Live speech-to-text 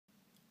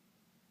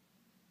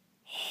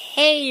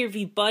Hey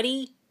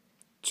everybody!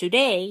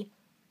 Today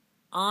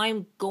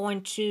I'm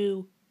going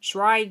to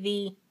try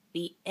the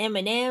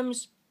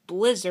M&Ms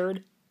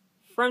Blizzard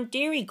from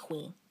Dairy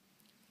Queen.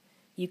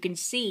 You can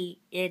see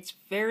it's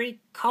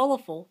very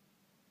colorful.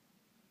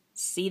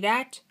 See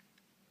that?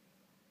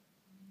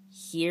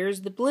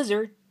 Here's the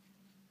Blizzard.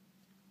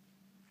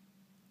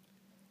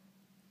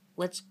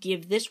 Let's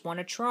give this one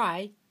a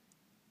try.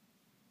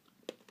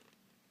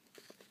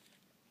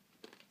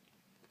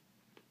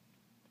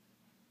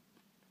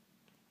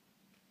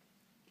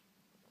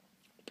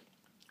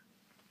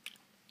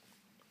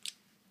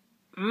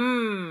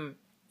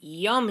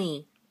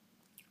 Yummy.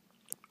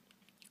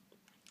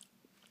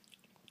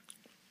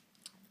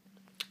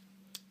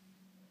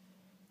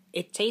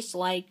 It tastes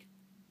like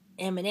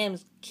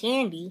M&M's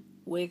candy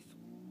with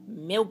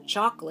milk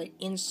chocolate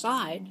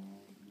inside.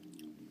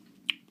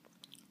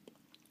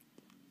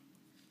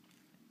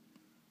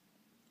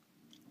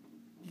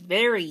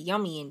 Very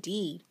yummy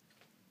indeed.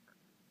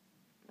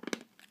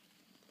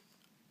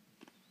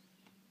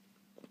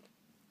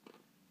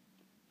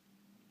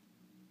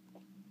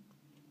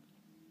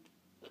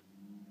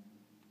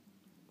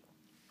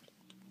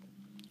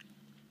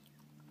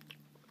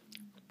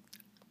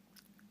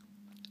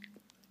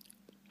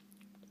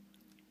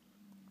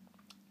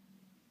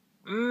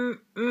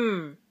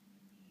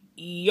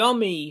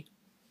 Yummy.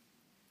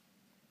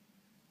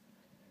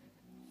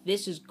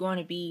 This is going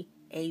to be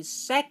a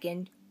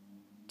second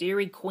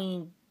Dairy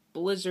Queen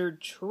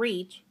Blizzard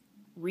treat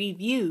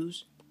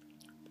reviews.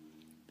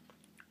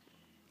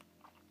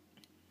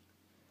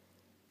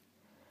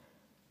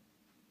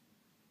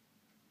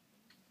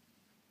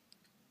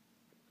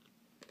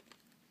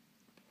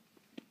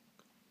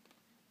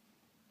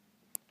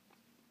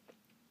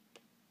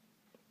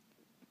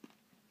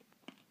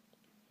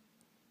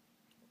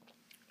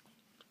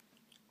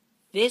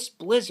 This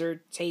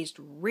Blizzard tastes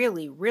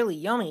really, really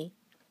yummy.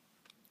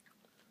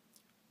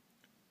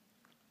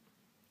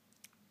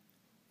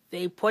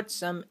 They put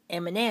some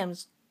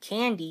M&M's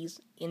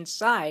candies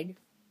inside.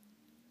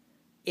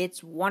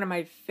 It's one of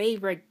my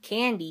favorite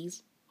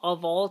candies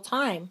of all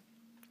time.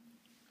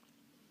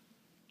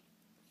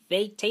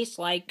 They taste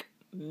like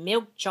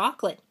milk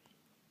chocolate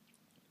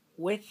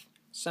with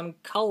some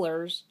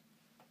colors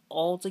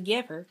all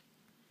together.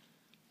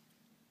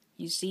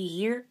 You see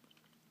here?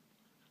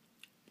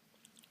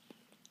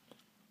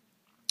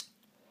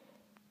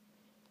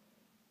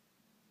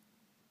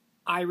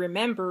 I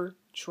remember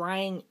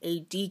trying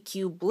a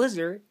DQ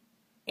Blizzard,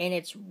 and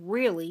it's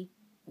really,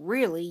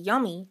 really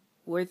yummy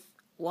with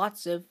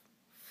lots of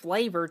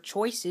flavor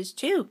choices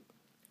too.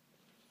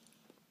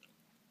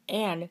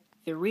 And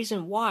the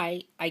reason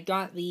why I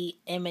got the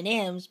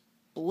M&Ms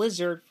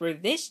Blizzard for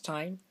this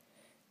time,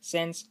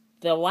 since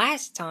the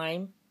last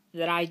time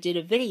that I did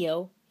a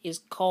video is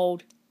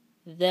called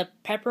the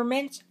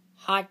Peppermint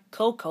Hot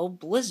Cocoa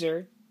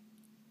Blizzard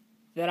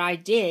that I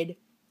did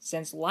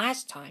since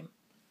last time.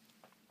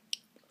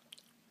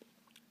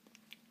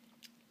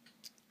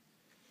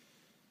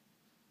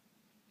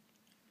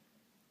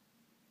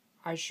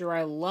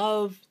 I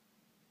love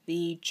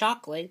the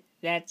chocolate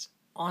that's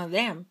on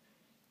them.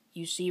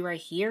 You see right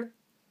here?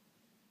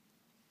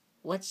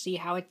 Let's see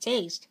how it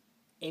tastes.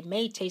 It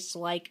may taste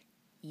like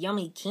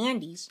yummy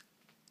candies.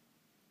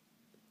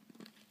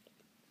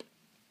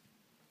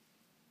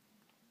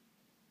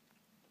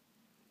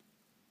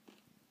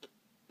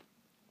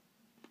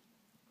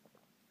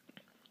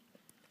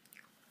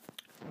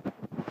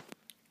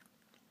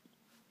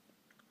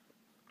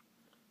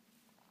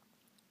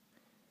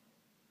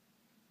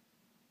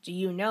 Do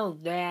you know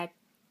that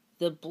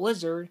the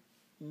Blizzard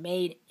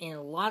made in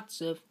lots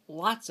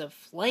of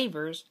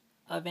flavors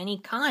of any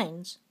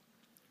kinds?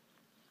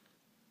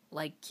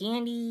 Like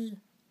candy,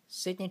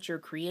 signature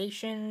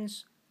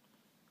creations,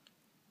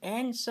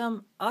 and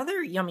some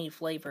other yummy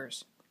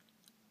flavors.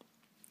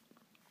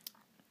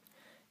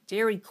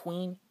 Dairy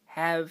Queen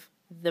have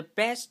the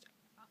best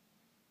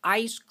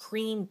ice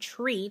cream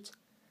treat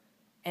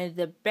and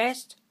the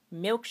best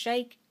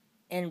milkshake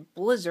and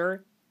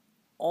Blizzard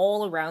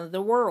all around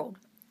the world.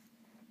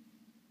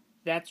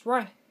 That's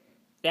right.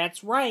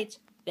 That's right.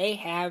 They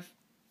have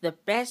the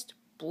best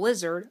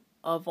Blizzard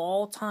of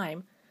all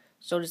time.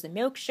 So does the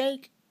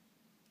milkshake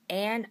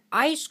and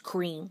ice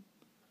cream.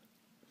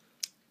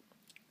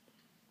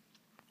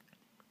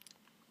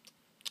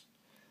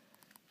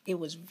 It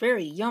was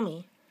very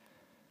yummy.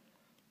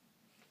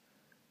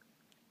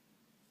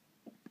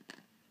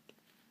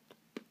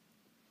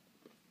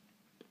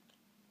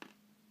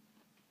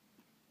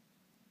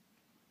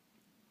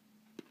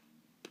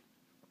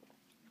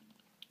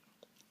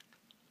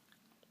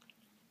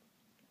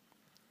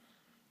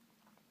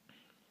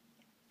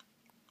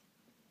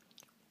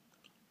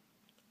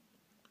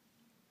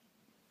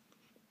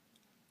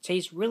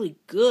 Tastes really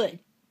good,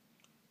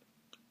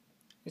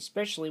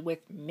 especially with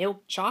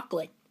milk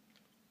chocolate.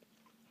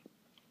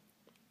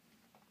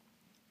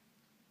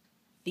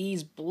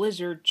 These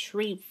Blizzard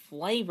treat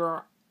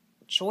flavor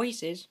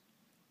choices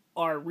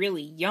are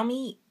really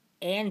yummy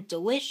and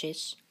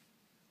delicious,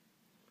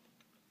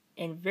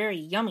 and very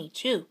yummy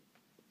too.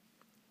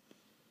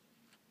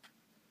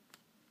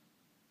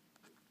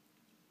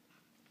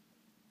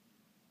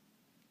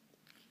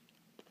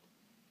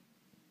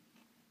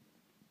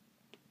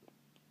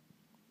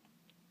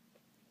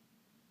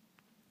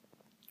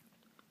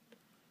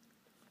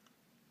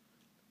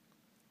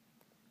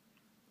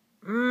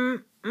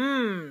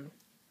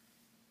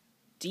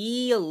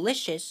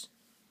 delicious.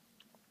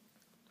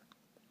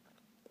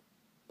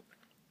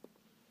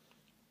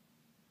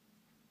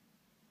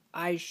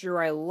 I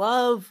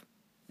love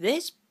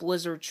this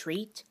Blizzard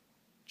treat,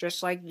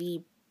 just like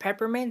the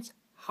peppermint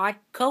hot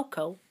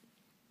cocoa.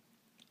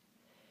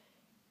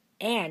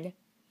 And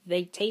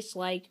they taste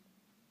like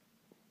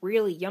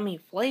really yummy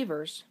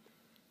flavors.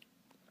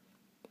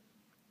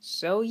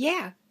 So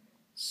yeah,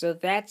 so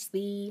that's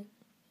the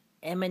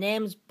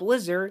M&Ms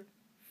Blizzard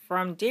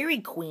from Dairy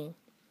Queen.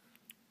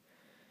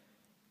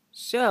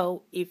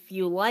 So if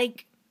you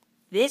like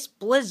this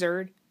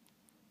Blizzard,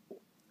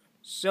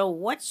 so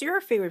what's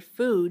your favorite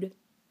food,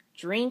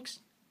 drinks,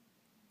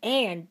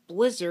 and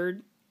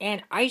Blizzard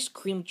and ice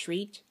cream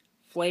treat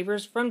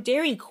flavors from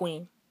Dairy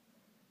Queen?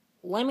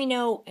 Let me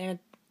know in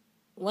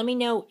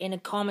the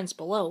comments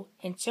below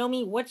and tell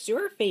me what's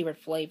your favorite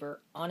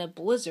flavor on a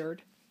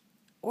Blizzard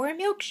or a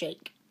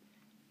milkshake.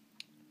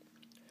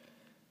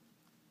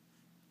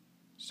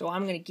 So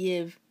I'm going to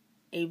give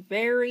a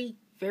very,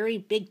 very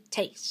big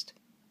taste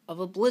of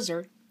a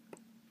Blizzard.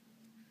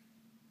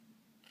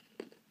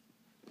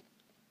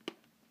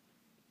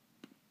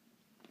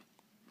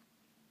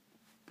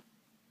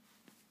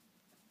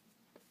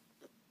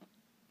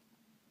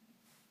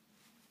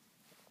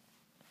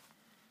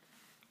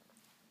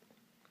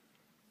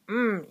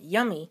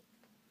 Yummy.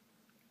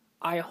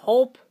 I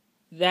hope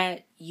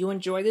that you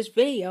enjoy this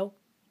video,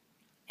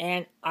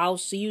 and I'll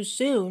see you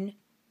soon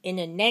in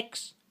the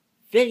next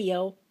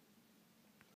video